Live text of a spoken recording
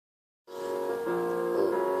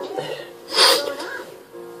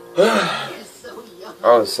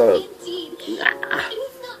Oh, so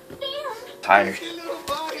tired.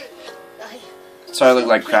 Sorry I look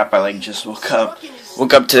like crap. I just woke up.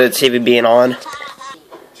 Woke up to the TV being on.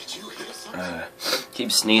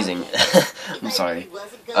 Keep sneezing. I'm sorry.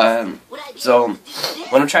 So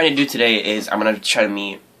what I'm trying to do today is I'm gonna try to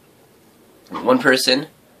meet one person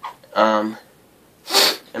in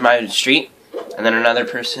my street, and then another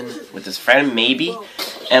person with his friend, maybe.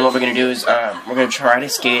 And what we're gonna do is we're gonna try to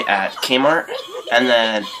skate at Kmart, and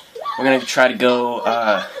then we're gonna try to go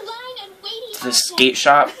to the skate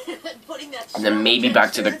shop, and then maybe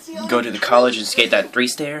back to go to the college and skate that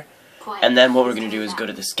 3-stair. And then what we're gonna do is go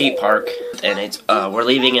to the skate park, and it's we're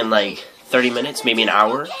leaving in like 30 minutes, maybe an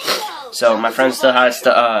hour. So my friend still has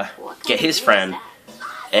to get his friend,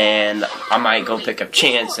 and I might go pick up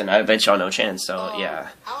Chance, and I bet y'all know Chance. So yeah,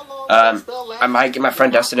 I might get my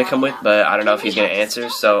friend Dustin to come with, but I don't know if he's gonna answer.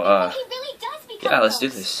 So yeah, let's do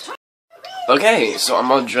this. Okay, so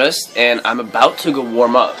I'm all dressed, and I'm about to go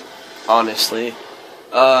warm up. Honestly,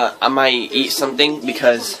 I might eat something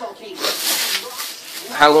because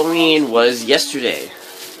Halloween was yesterday.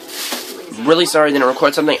 Really sorry I didn't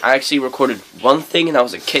record something. I actually recorded one thing, and that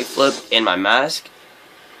was a kickflip in my mask,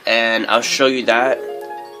 and I'll show you that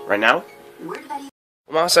right now.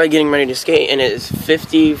 I'm outside getting ready to skate, and it is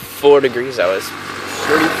 54 degrees out. It's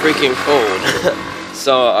pretty freaking cold.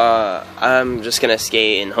 So I'm just gonna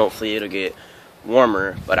skate, and hopefully it'll get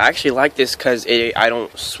warmer. But I actually like this because I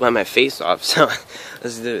don't sweat my face off. So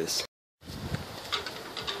let's do this.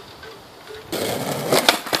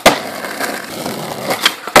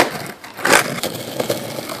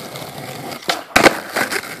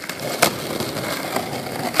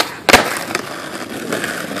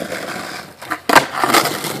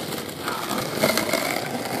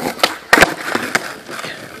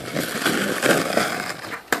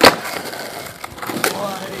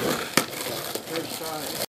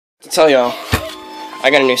 Tell y'all, I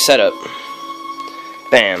got a new setup.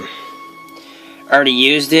 Bam. I already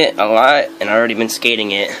used it a lot, and I already been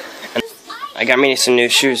skating it. And I got me some new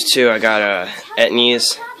shoes too. I got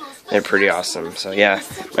Etnies. They're pretty awesome. So yeah,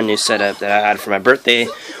 my new setup that I had for my birthday,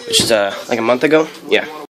 which is like a month ago. Yeah.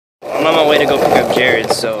 I'm on my way to go pick up Jared,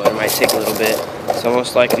 so it might take a little bit. So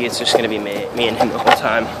most likely it's just gonna be me and him the whole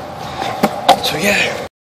time. So yeah,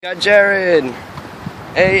 got Jared.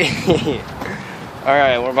 Hey.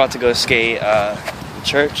 Alright, we're about to go skate,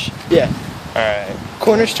 church? Yeah. Alright.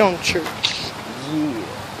 Cornerstone Church. Yeah.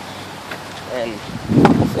 And,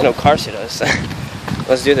 you know, car sit us.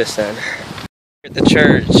 Let's do this then. At the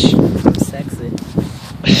church. I'm sexy.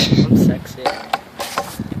 I'm sexy.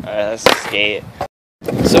 Alright, let's skate.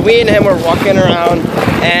 So we and him were walking around,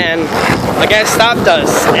 and a guy stopped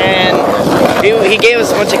us, and he gave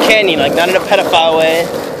us a bunch of candy, like not in a pedophile way,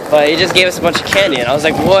 but he just gave us a bunch of candy, and I was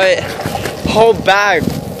like, what? Whole bag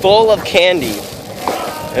full of candy.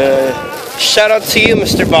 Shout out to you,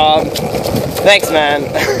 Mr. Bob. Thanks, man.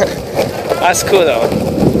 That's cool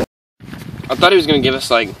though. I thought he was gonna give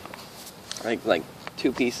us like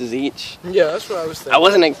 2 pieces each. Yeah, that's what I was thinking. I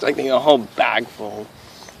wasn't expecting a whole bag full.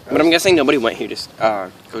 But I'm guessing nobody went here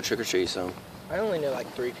to go trick or treat, so. I only know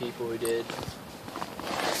like 3 people who did.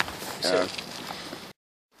 Yeah.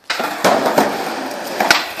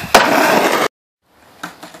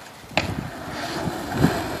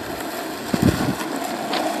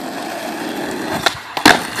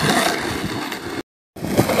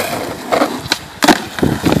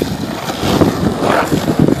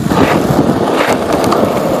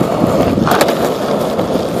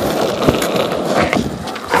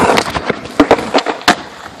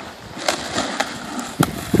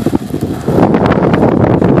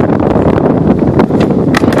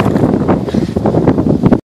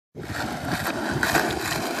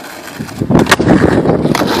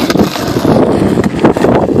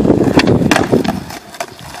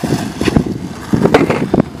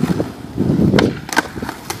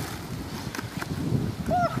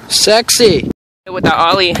 Sexy. With the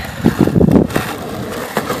ollie.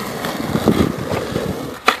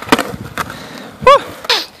 Woo.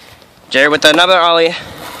 Jared with another ollie.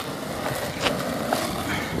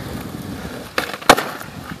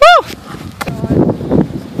 Woo.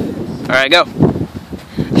 All right, go.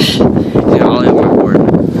 Yeah, ollie overboard.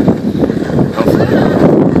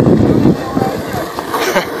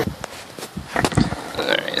 All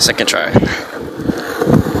right, second try.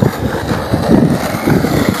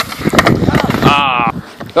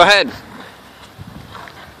 Go ahead.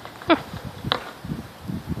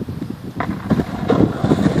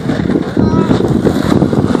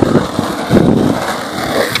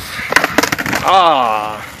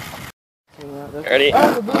 Ah. Ready?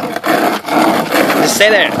 Just stay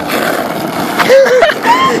there.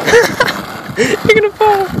 You're gonna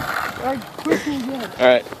fall. Alright, push me again.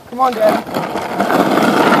 Alright. Come on, Dad.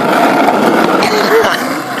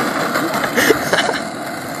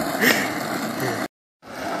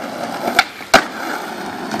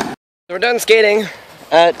 We're done skating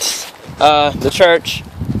at the church,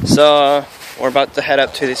 so we're about to head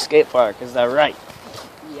up to the skate park. Is that right?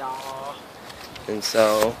 Yeah. And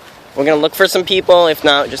so we're gonna look for some people. If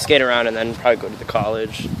not, just skate around and then probably go to the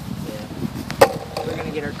college. Yeah. We're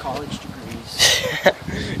gonna get our college degrees.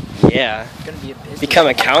 Yeah. It's gonna be a business. Become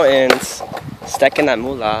accountants. Stacking that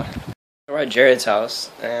moolah. We're at Jared's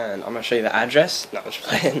house, and I'm gonna show you the address. No, I'm just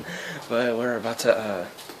playing. But we're about to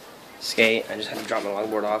skate. I just had to drop my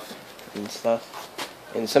longboard off and stuff.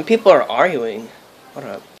 And some people are arguing. What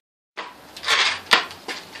up?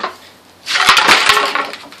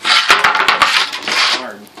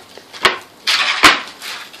 Hard.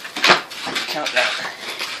 Count that.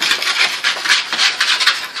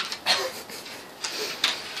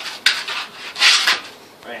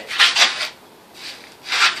 Right.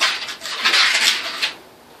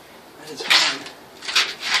 That is hard.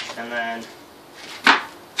 And then.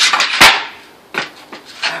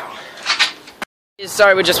 Ow.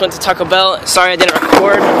 Sorry, we just went to Taco Bell. Sorry I didn't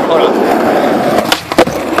record. Hold on.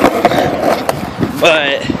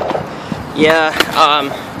 But yeah,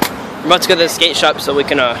 we're about to go to the skate shop so we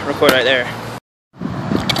can record right there.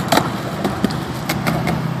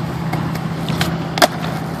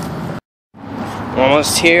 We're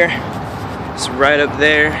almost here. It's right up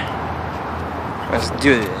there. Let's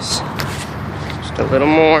do this. Just a little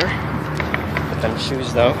more. Put on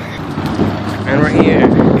shoes though. And we're here.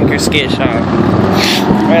 Your skate shop.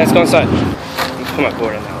 Alright, let's go inside. Let me put my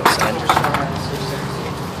board on the other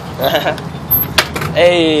side.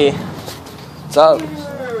 Hey, what's up?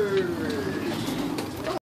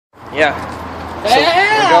 Yeah. So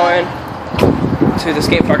we're going to the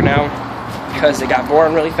skate park now because it got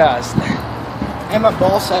boring really fast. And my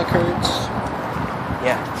ball sack hurts.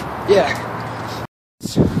 Yeah. Yeah.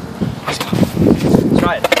 Let's go. Let's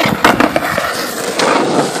try it.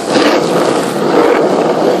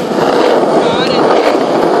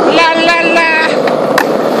 La la la.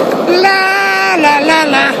 La la la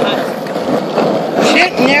la.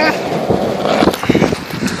 Shit, yeah.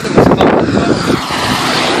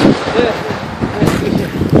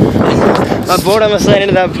 My board almost landed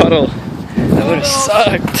into that puddle. That would have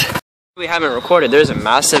sucked. We haven't recorded. There's a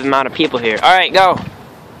massive amount of people here. Alright, go.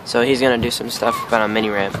 So he's gonna do some stuff about a mini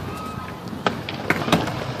ramp.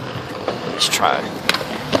 Let's try.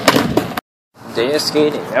 Day of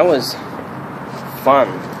skating. That was fun.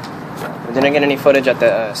 We didn't get any footage at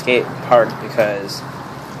the skate park because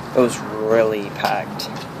it was really packed.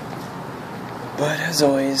 But as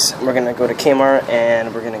always, we're gonna go to Kmart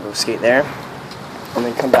and we're gonna go skate there. And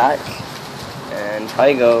then come back and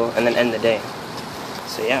probably go and then end the day.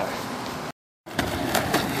 So yeah.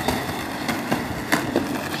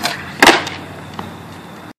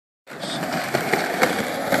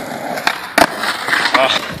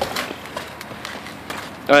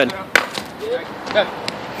 Go ahead. Go.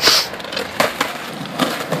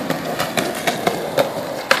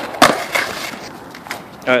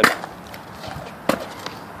 Go ahead.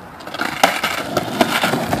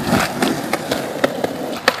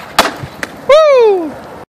 Woo!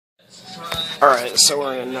 Alright, so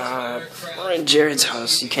we're in Jared's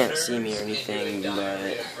house. You can't see me or anything,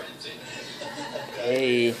 but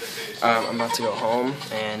hey, I'm about to go home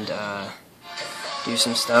and do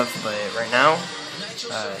some stuff, but right now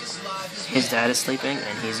his dad is sleeping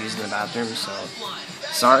and he's using the bathroom, so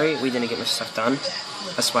sorry we didn't get much stuff done.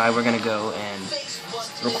 That's why we're gonna go and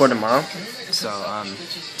record tomorrow. So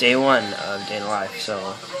day one of day in the life,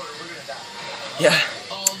 so yeah.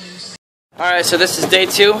 Alright, so this is day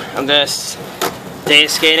 2 of this day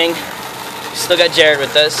of skating. Still got Jared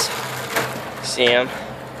with us. See him.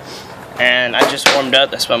 And I just warmed up,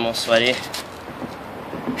 that's why I'm all sweaty.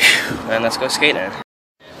 Whew. And let's go skating.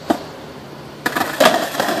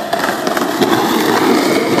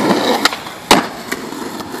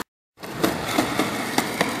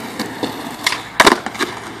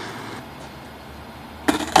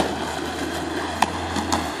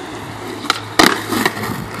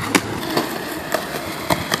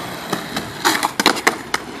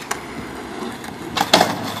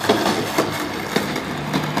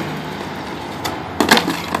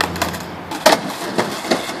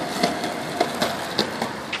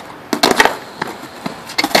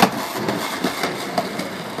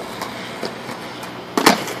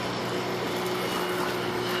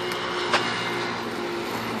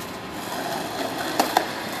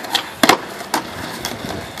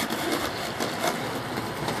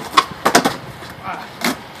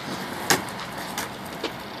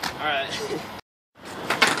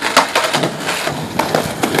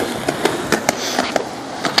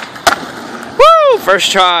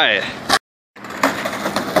 First try.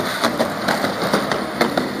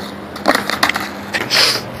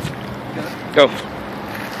 Go.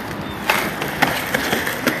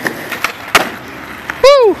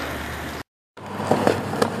 Woo!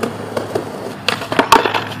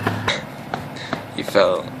 You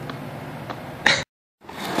fell.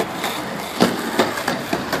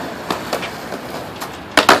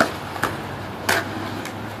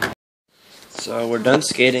 So we're done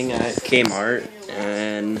skating at Kmart,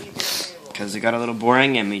 and because it got a little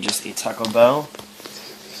boring and we just ate Taco Bell,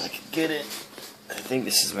 if I could get it. I think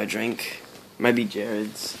this is my drink. Might be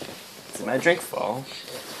Jared's. Did my drink fall?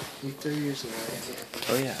 You threw yours away.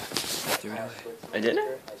 Oh yeah, I threw it away. I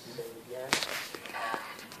didn't?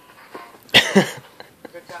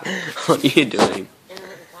 What are you doing?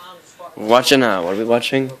 Watching what are we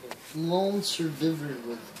watching? Lone Survivor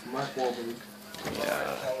with Mark Wahlberg.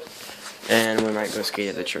 Yeah. And we might go skate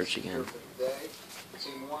at the church again.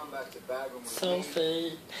 So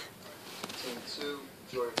fun.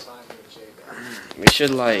 We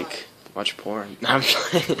should like watch porn. No, I'm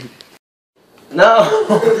playing. No!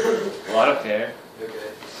 Well, I don't care.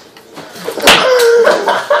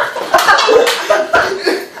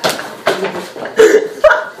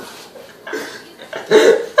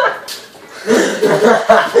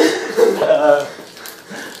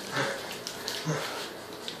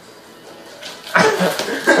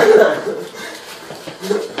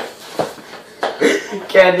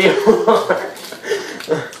 Can't do more.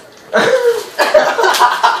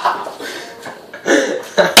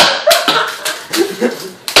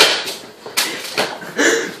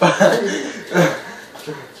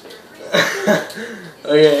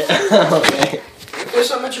 Okay, okay. There's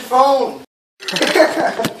something at your phone.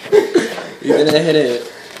 You're gonna hit it.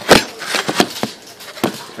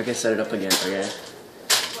 If I can set it up again, okay?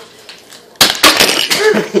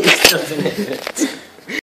 You're still gonna hit it.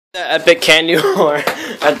 Epic candy war.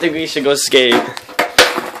 I think we should go skate.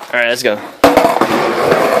 Alright, let's go.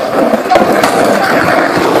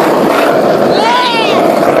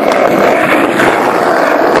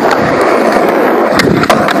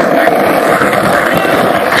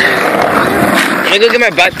 Let me go get my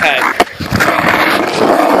backpack.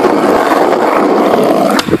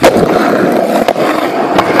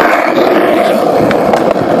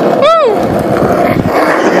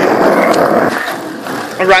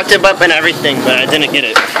 I rocked it up and everything, but I didn't get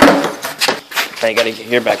it. I gotta get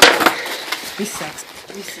your backpack. Be sexy.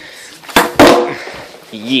 Be sexy.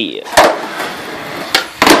 Yeah.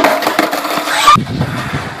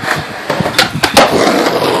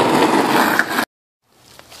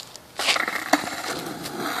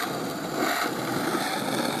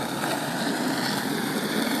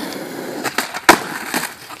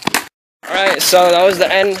 Alright, so that was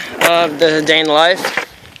the end of the day in life.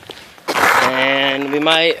 And we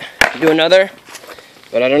might do another,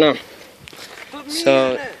 but I don't know.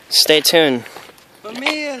 So stay tuned. Put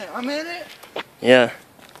me in it. I'm in it. Yeah.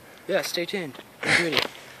 Yeah, stay tuned. I'm doing it.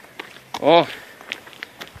 Oh. What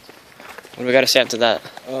do we gotta say after that?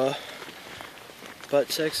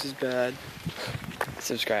 Butt sex is bad.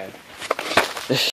 Subscribe.